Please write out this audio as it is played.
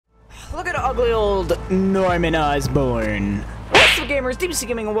Look at ugly old Norman Osborn. What's up, gamers? DBC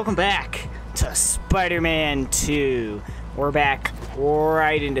Gaming, and welcome back to Spider-Man 2. We're back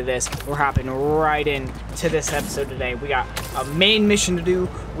right into this. We're hopping right into this episode today. We got a main mission to do.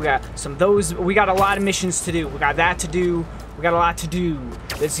 We got we got a lot of missions to do. We got that to do. We got a lot to do.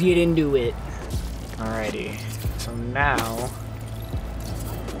 Let's get into it. Alrighty. So now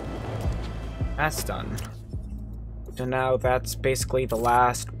that's done. So now that's basically the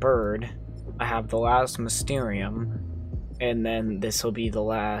last bird. I have the last Mysterium, and then this will be the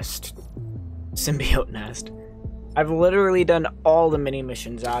last symbiote nest. I've literally done all the mini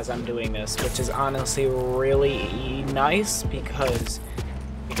missions as I'm doing this, which is honestly really nice because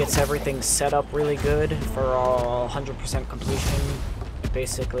it gets everything set up really good for all 100% completion.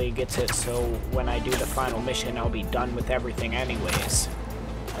 Basically gets it so when I do the final mission, I'll be done with everything anyways.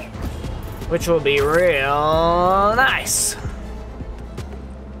 Which will be real nice.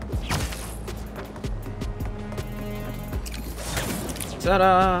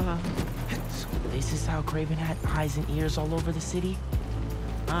 Ta-da! So this is how Kraven had eyes and ears all over the city?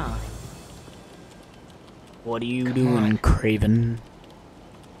 Ah. What are you doing, Kraven?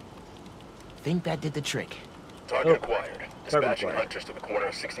 Think that did the trick. Target acquired. Dispatching hunters to the corner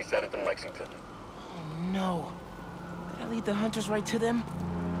of 67th and Lexington. Oh no. Did I lead the hunters right to them?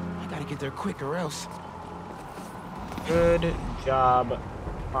 I gotta get there quick or else. Good job,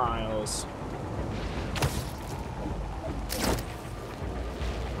 Miles.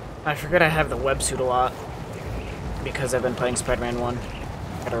 I forget I have the websuit a lot because I've been playing Spider-Man 1.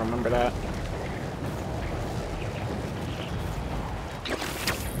 Gotta remember that.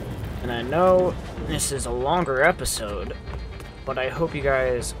 And I know this is a longer episode, but I hope you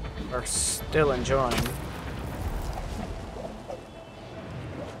guys are still enjoying.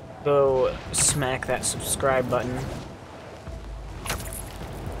 Go smack that subscribe button,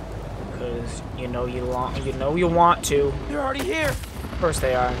 because you know you want to. They're already here. Of course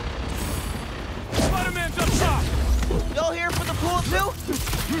they are. Spider-Man's up top. Y'all here for the pool too?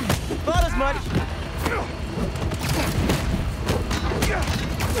 Thought as much.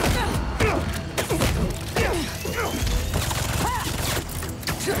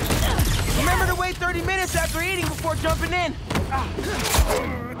 Remember to wait 30 minutes after eating before jumping in. Damn.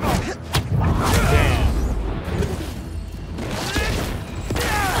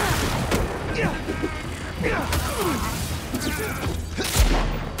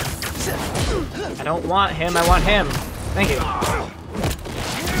 I don't want him, I want him. Thank you.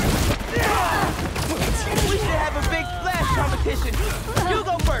 We should have a big splash competition. You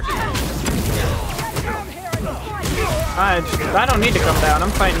go first. I don't need to come down.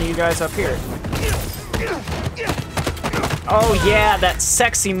 I'm fighting you guys up here. Oh yeah, that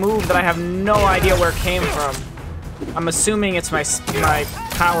sexy move that I have no idea where it came from. I'm assuming it's my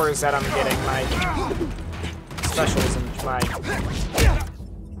powers that I'm getting, my specials and my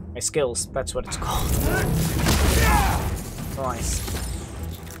skills. That's what it's called. Nice.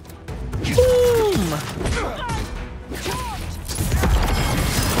 Boom!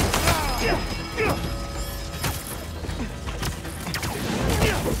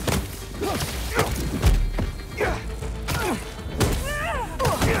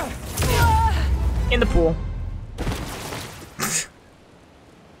 In the pool.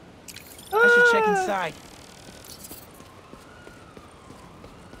 I should check inside.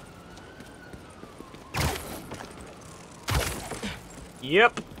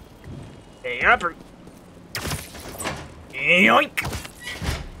 Yep. Yep. Yoink.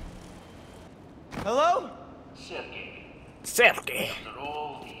 Hello? Sergey. After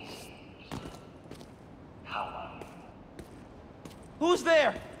all these years, how are you? Who's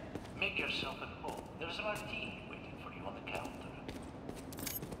there? Make yourself at home. There's a martini waiting for you on the counter.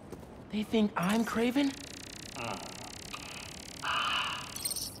 They think I'm Kraven?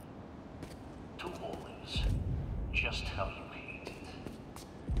 2 olives. Just how you hate it.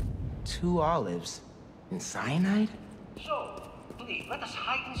 2 olives and cyanide? So, please, let us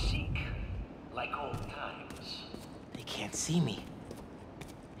hide and seek. Like old times. They can't see me.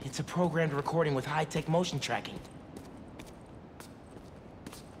 It's a programmed recording with high-tech motion tracking.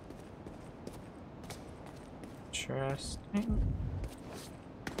 Interesting.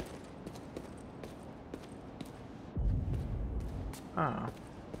 Ah.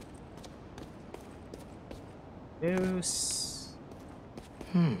 Deuce.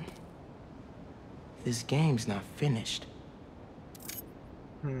 This game's not finished.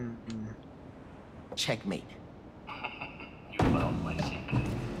 Hmm. Checkmate. You found my secret.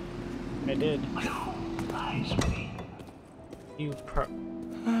 I did. But who lies me? You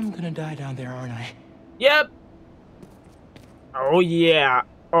I'm gonna die down there, aren't I? Yep. Oh yeah.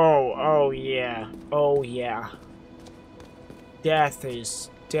 Oh yeah. Oh yeah. Death is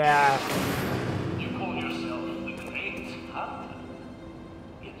death. You call yourself the Great, huh?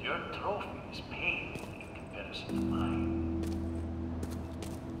 Yet your trophy is pale in comparison to mine.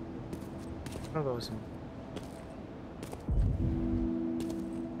 What are those?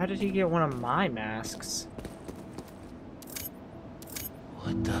 How did he get one of my masks?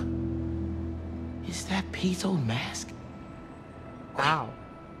 What the? Is that Pete's old mask? Ow.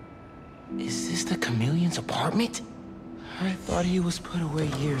 Is this the chameleon's apartment? I thought he was put away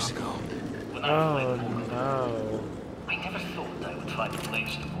years ago. When I Oh fled home, no. I never thought I would find a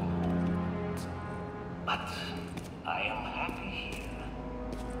place to go. But I am happy here.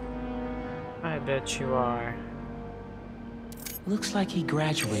 I bet you are. Looks like he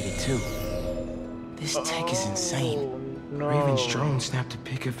graduated too. This tech is insane. Oh, no. Craven's drone snapped a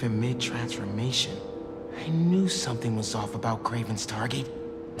pic of him mid-transformation. I knew something was off about Craven's target.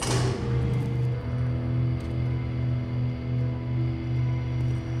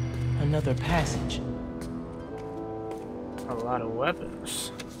 Another passage. A lot of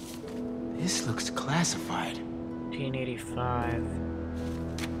weapons. This looks classified. 1985.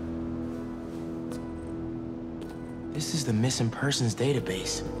 This is the missing persons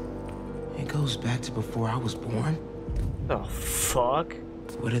database. It goes back to before I was born. The fuck?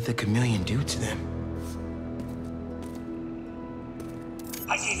 What did the chameleon do to them?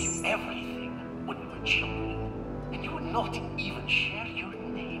 I gave you everything when we were children, and you would not even share your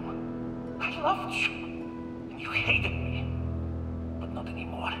name. I loved you, and you hated me, but not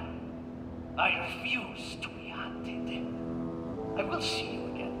anymore. I refuse to be hunted. I will see you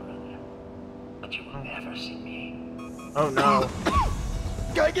again, brother, but you will never see me. Oh no.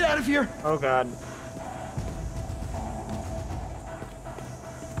 Gotta get out of here! Oh god.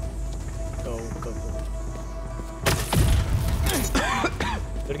 Go, go, go.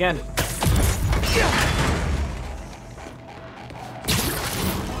 Do it again.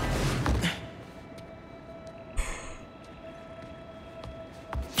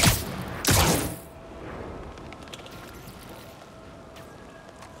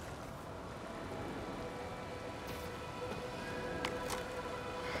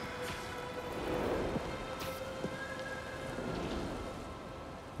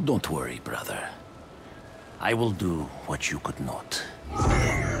 Don't worry, brother. I will do what you could not.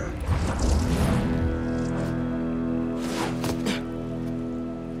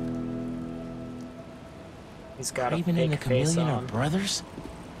 He's got a Craven and the fake face chameleon are on. brothers?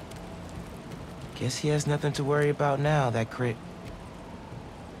 Guess he has nothing to worry about now, that crit.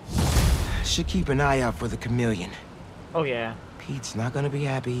 Should keep an eye out for the chameleon. Oh yeah. Pete's not gonna be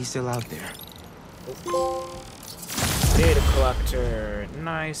happy he's still out there. Data collector.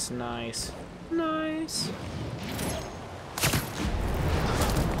 Nice, nice, nice.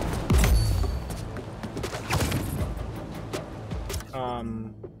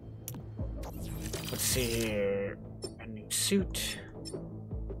 Let's see here. A new suit.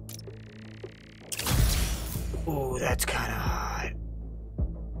 Ooh, that's kind of hot.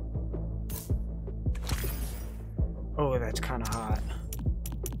 Oh, that's kind of hot.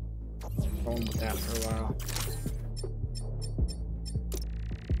 Going with that for a while.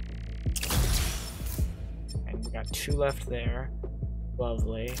 And we got 2 left there.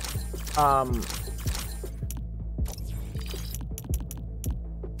 Lovely.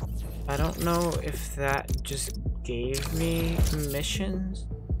 I don't know if that just gave me missions.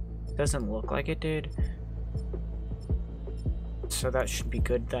 Doesn't look like it did. So that should be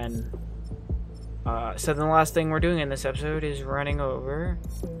good then. So then the last thing we're doing in this episode is running over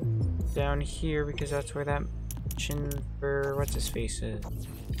down here because that's where that mission for what's his face is.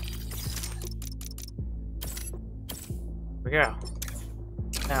 Here we go.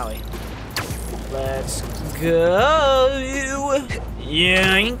 Alley. Let's go.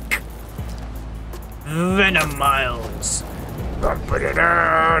 Yank. Venom Miles. Look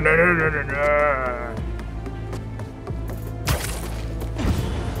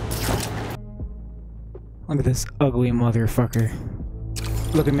at this ugly motherfucker.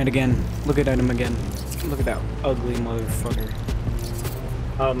 Look at him again. Look at him again. Look at that ugly motherfucker.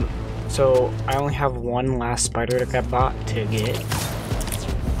 So I only have one last spider that got bought to get,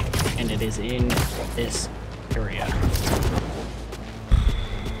 and it is in this area.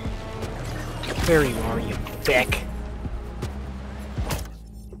 There you are, you dick.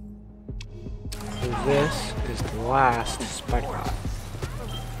 So this is the last spider bot.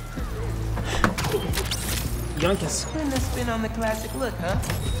 Yoinkus. Putting a spin on the classic look, huh?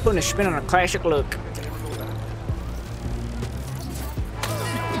 Putting a spin on a classic look.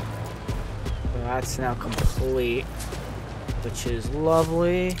 So that's now complete. which is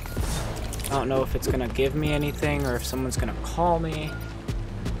lovely. I don't know if it's gonna give me anything or if someone's gonna call me.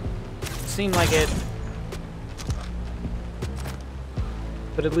 Seemed like it.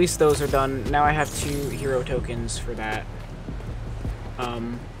 But at least those are done. Now I have 2 hero tokens for that.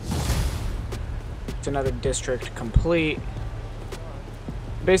 It's another district complete.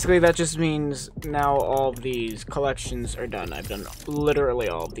 Basically, that just means now all of these collections are done. I've done literally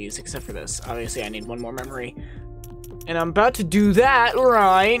all of these except for this. Obviously, I need 1 more memory. And I'm about to do that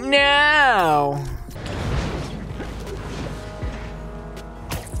right now.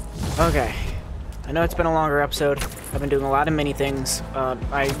 Okay. I know it's been a longer episode. I've been doing a lot of mini things.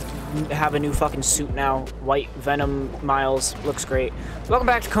 I have a new fucking suit now. White Venom Miles. Looks great. Welcome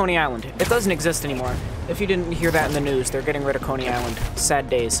back to Coney Island. It doesn't exist anymore. If you didn't hear that in the news, they're getting rid of Coney Island. Sad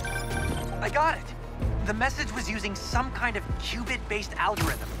days. I got it. The message was using some kind of qubit-based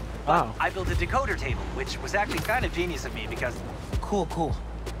algorithm. But I built a decoder table, which was actually kind of genius of me because... Cool.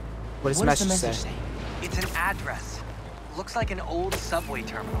 What does the message say? It's an address. Looks like an old subway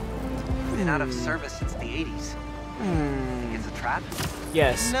terminal. Been out of service since the 80s. Think it's a trap?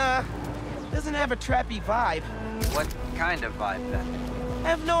 Yes. Nah, doesn't have a trappy vibe. What kind of vibe then? I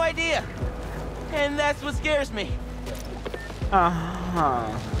have no idea. And that's what scares me.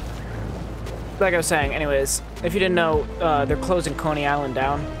 Uh-huh. Like I was saying, anyways, if you didn't know, they're closing Coney Island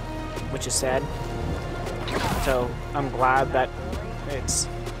down, which is sad. So, I'm glad that it's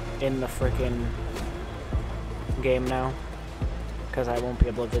in the freaking game now. Because I won't be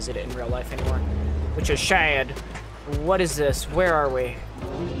able to visit it in real life anymore. Which is sad. What is this? Where are we?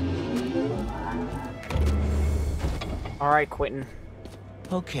 Alright, Quentin.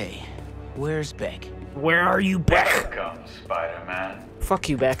 Okay, where's Beck? Where are you, Beck? Welcome, Spider-Man. Fuck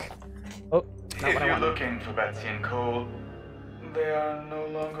you, Beck. Oh, not If what I you're wanted. looking for Betsy and Cole, they are no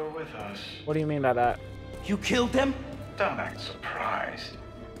longer with us. What do you mean by that? You killed them? Don't act surprised.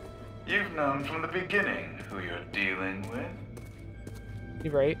 You've known from the beginning who you're dealing with. You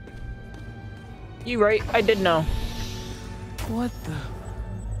right. You right, I did know. What the?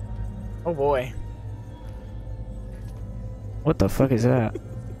 Oh boy. What the fuck is that?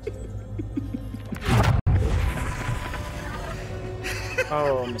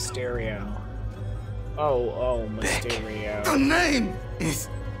 Oh, Mysterio. Oh, Mysterio. The name is...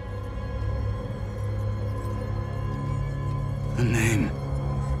 The name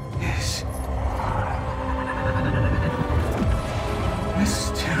is...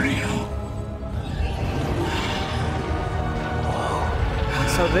 Mysterio.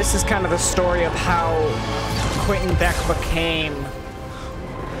 So this is kind of the story of how Quentin Beck became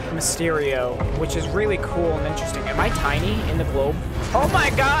Mysterio, which is really cool and interesting. Am I tiny in the globe? Oh my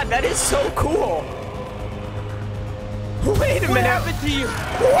god, that is so cool! Wait a minute! What happened to you?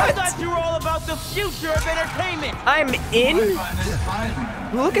 What? I thought you were all about the future of entertainment. I'm in?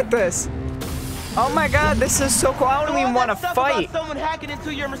 Look at this! Oh my god, this is so cool. I don't even want to fight. About someone hacking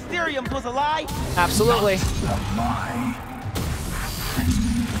into your Mysterium was a lie? Absolutely. My...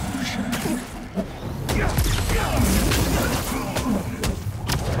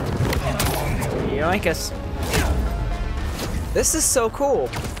 Yoinkus. This is so cool.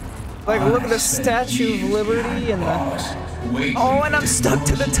 Like, look at the Statue of Liberty and the... Oh, and I'm stuck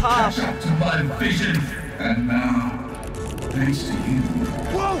to the top. To my vision, and now, thanks to you,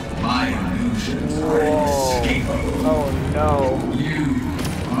 my illusions are inescapable. Oh no. You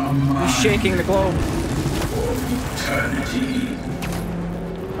are mine He's shaking the globe. for eternity.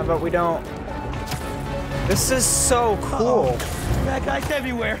 How about we don't? This is so cool. Bad guys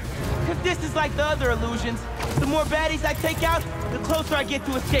everywhere. If this is like the other illusions, the more baddies I take out, the closer I get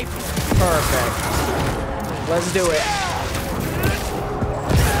to escape. Perfect. Let's do it.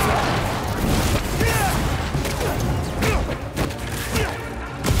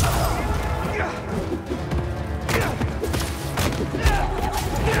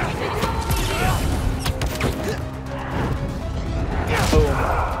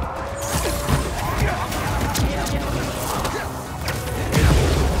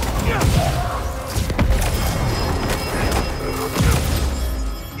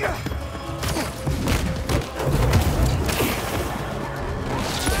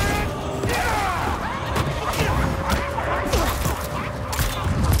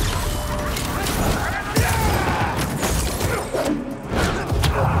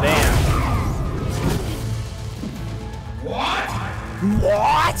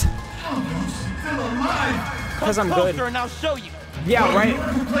 What? Because I'm good. And I'll show you. Yeah, right.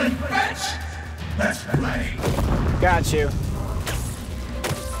 Play fetch. Let's play. Got you.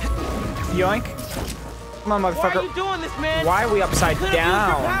 Yoink. Come on, Why are motherfucker. you doing this, man? Why are we upside Could've used your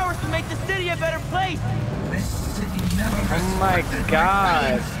down? powers to make the city a better place. This city never Oh my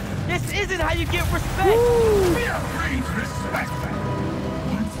god. This isn't how you get respect. We are free to respect them.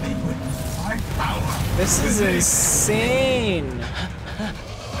 Once they witness my power. This is insane.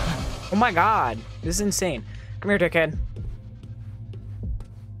 Oh my god. This is insane. Come here, dickhead.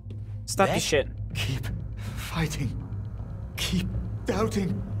 Stop this shit. Keep fighting. Keep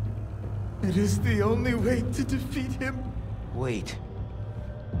doubting. It is the only way to defeat him. Wait.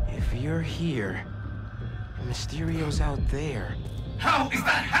 If you're here, Mysterio's out there. How is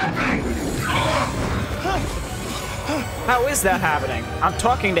that happening? How is that happening? I'm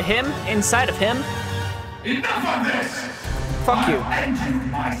talking to him, inside of him. Enough of this! Fuck you. I'll end you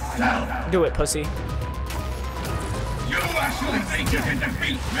myself. Do it, pussy. You actually think you can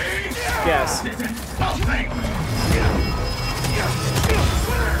defeat me? Yes. This is something.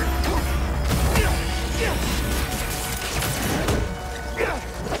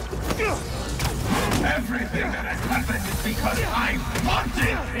 Everything that has happened is because I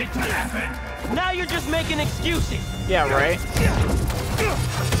wanted it to happen. Now you're just making excuses. Yeah, right?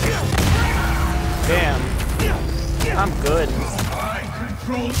 Damn. I'm good. I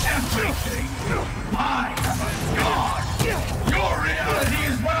control everything. I am a god. Your reality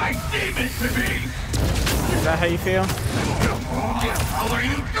is what I deem it to be. Is that how you feel? How are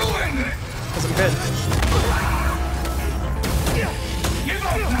you doing this? Because I'm good. Give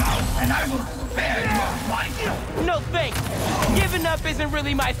up now, and I will spare your life. No thanks. Giving up isn't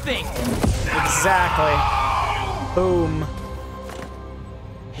really my thing. Exactly. Boom.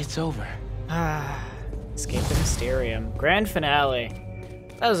 It's over. Ah. Escape the Mysterium. Grand finale.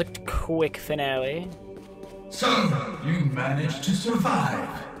 That was a quick finale. So, you managed to survive.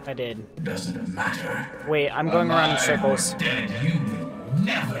 I did. Doesn't matter. Wait, I'm going around in circles. Dead, you will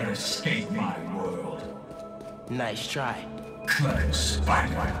never escape my world. Nice try. Clever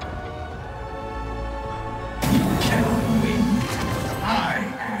spider. You cannot win. I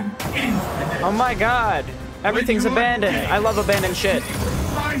am infinite. Oh my god. Everything's abandoned. I love abandoned shit.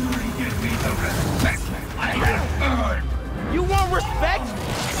 Finally give me the respect I have earned. You want respect?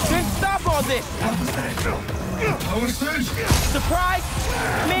 Then stop all this. Posters? Surprise?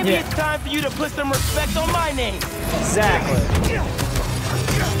 Maybe Yeah. it's time for you to put some respect on my name. Exactly.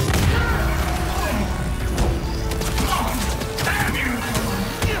 Damn you!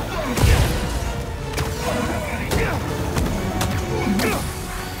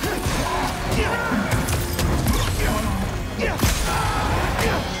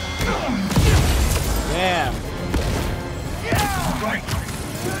 Damn. Right.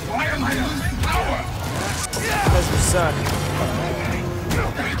 Why am I losing power? Because you suck.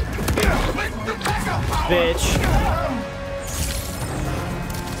 Bitch.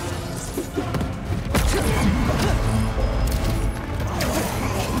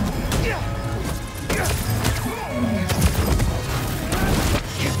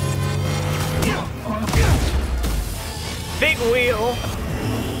 Big wheel.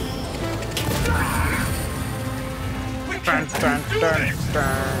 Dun, dun, dun,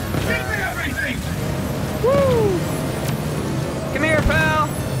 dun. Give me everything! Woo! Come here, pal.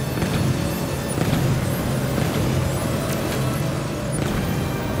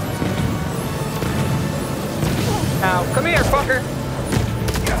 Now, come here, fucker.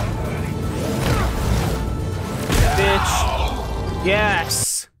 Bitch.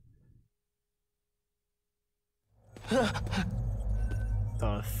 Yes.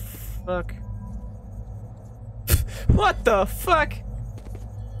 The fuck? What the fuck?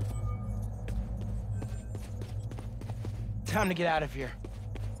 Time to get out of here.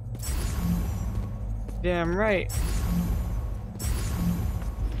 Damn right.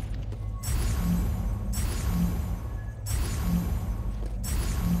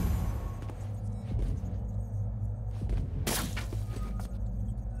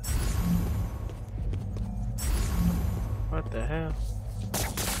 What the hell?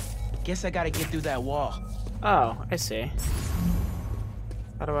 Guess I gotta get through that wall. Oh, I see.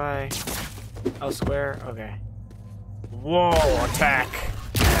 How do I... Oh, square? Okay. Whoa, attack.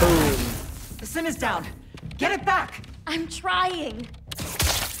 Boom. The sim is down. Get it back! I'm trying.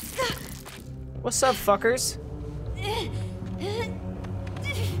 What's up, fuckers?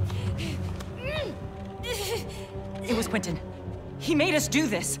 It was Quentin. He made us do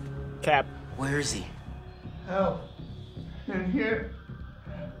this. Cap. Where is he? Help. In here.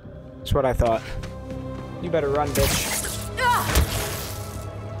 That's what I thought. You better run, bitch.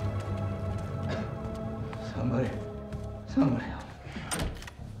 Somebody help.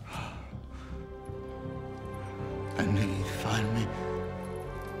 I knew you'd find me.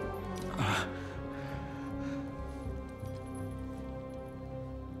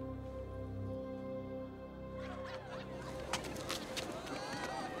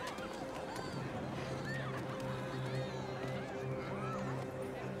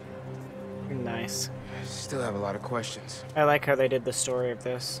 nice. Still have a lot of questions. I like how they did the story of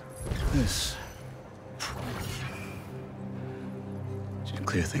this. This should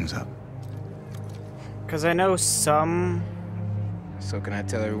clear things up. Because I know some... So can I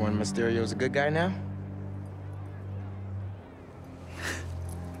tell everyone Mysterio's a good guy now?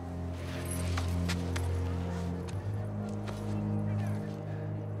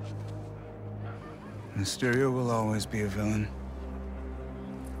 Mysterio will always be a villain.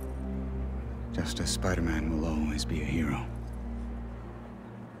 Just as Spider-Man will always be a hero.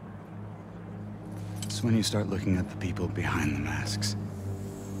 It's when you start looking at the people behind the masks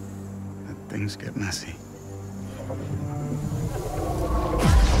that things get messy.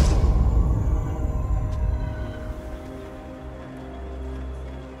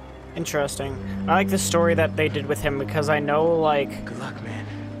 Interesting. I like the story that they did with him because I know, like... Good luck, man.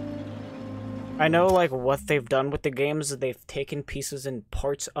 I know, like, what they've done with the games. They've taken pieces and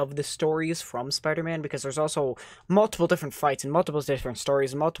parts of the stories from Spider-Man, because there's also multiple different fights and multiple different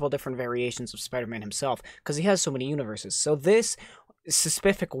stories and multiple different variations of Spider-Man himself, because he has so many universes. So this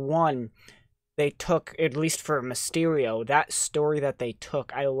specific one, they took, at least for Mysterio, that story that they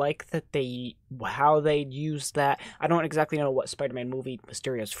took, I like that how they used that. I don't exactly know what Spider-Man movie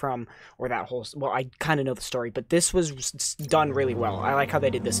Mysterio's from, or that whole, well, I kind of know the story, but this was done really well. I like how they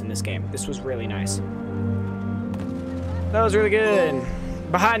did this in this game. This was really nice. That was really good.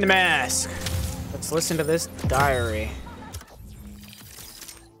 Behind the mask. Let's listen to this diary.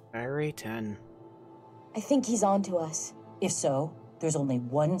 Diary 10. I think he's on to us. If so, there's only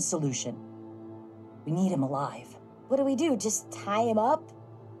one solution. We need him alive. What do we do? Just tie him up?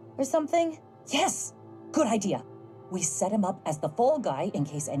 Or something? Yes! Good idea. We set him up as the fall guy in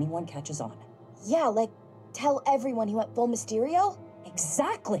case anyone catches on. Yeah, like, tell everyone he went full Mysterio?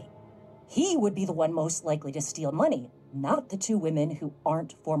 Exactly! He would be the one most likely to steal money, not the two women who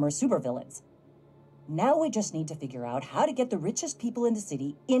aren't former supervillains. Now we just need to figure out how to get the richest people in the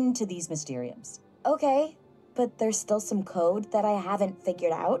city into these Mysteriums. Okay, but there's still some code that I haven't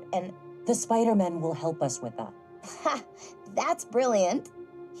figured out, and... The Spider-Men will help us with that. Ha! That's brilliant.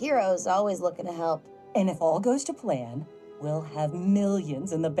 Heroes always looking to help. And if all goes to plan, we'll have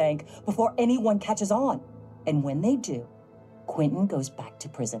millions in the bank before anyone catches on. And when they do, Quentin goes back to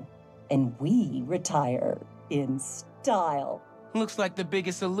prison. And we retire in style. Looks like the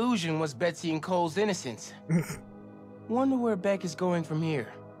biggest illusion was Betsy and Cole's innocence. Wonder where Beck is going from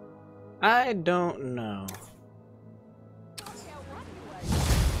here. I don't know.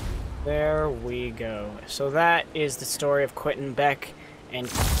 There we go. So that is the story of Quentin Beck and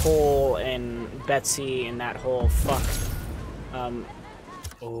Cole and Betsy and that whole fuck.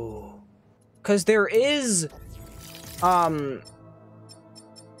 Oh. Cause there is,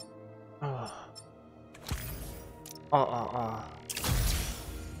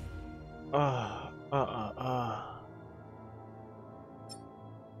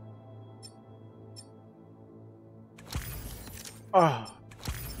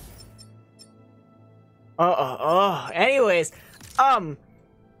 Anyways, I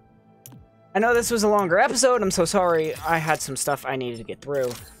know this was a longer episode. I'm so sorry. I had some stuff I needed to get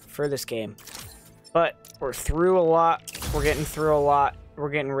through for this game. But we're through a lot. We're getting through a lot. We're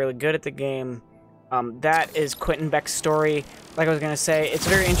getting really good at the game. That is Quentin Beck's story. Like I was going to say, it's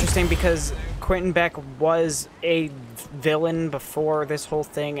very interesting because Quentin Beck was a villain before this whole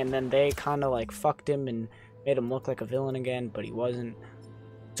thing, and then they kind of like fucked him and made him look like a villain again, but he wasn't.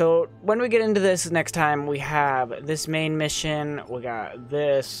 So when we get into this next time, we have this main mission, we got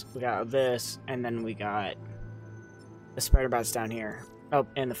this, and then we got the spider bats down here. Oh,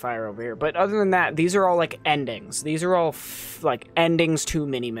 and the fire over here. But other than that, these are all like endings. These are all like endings to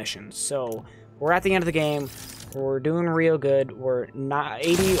mini missions. So we're at the end of the game. We're doing real good. We're not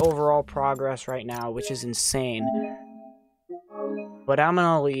 80 overall progress right now, which is insane. But I'm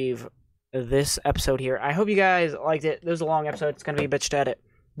gonna leave this episode here. I hope you guys liked it. This was a long episode. It's gonna be a bitch to edit,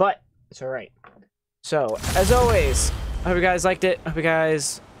 but it's alright. So, as always, I hope you guys liked it. I hope you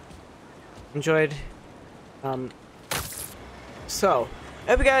guys enjoyed. So,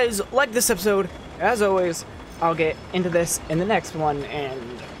 I hope you guys liked this episode. As always, I'll get into this in the next one, and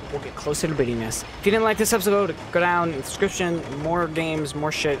we'll get closer to beating this. If you didn't like this episode, go down in the description. More games,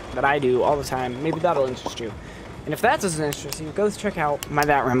 more shit that I do all the time. Maybe that'll interest you. And if that doesn't interest you, go check out my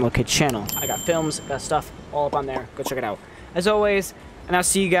That Ramlo Kid channel. I got films, got stuff all up on there. Go check it out. As always, and I'll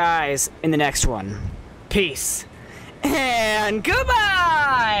see you guys in the next one. Peace. And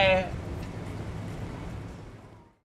goodbye!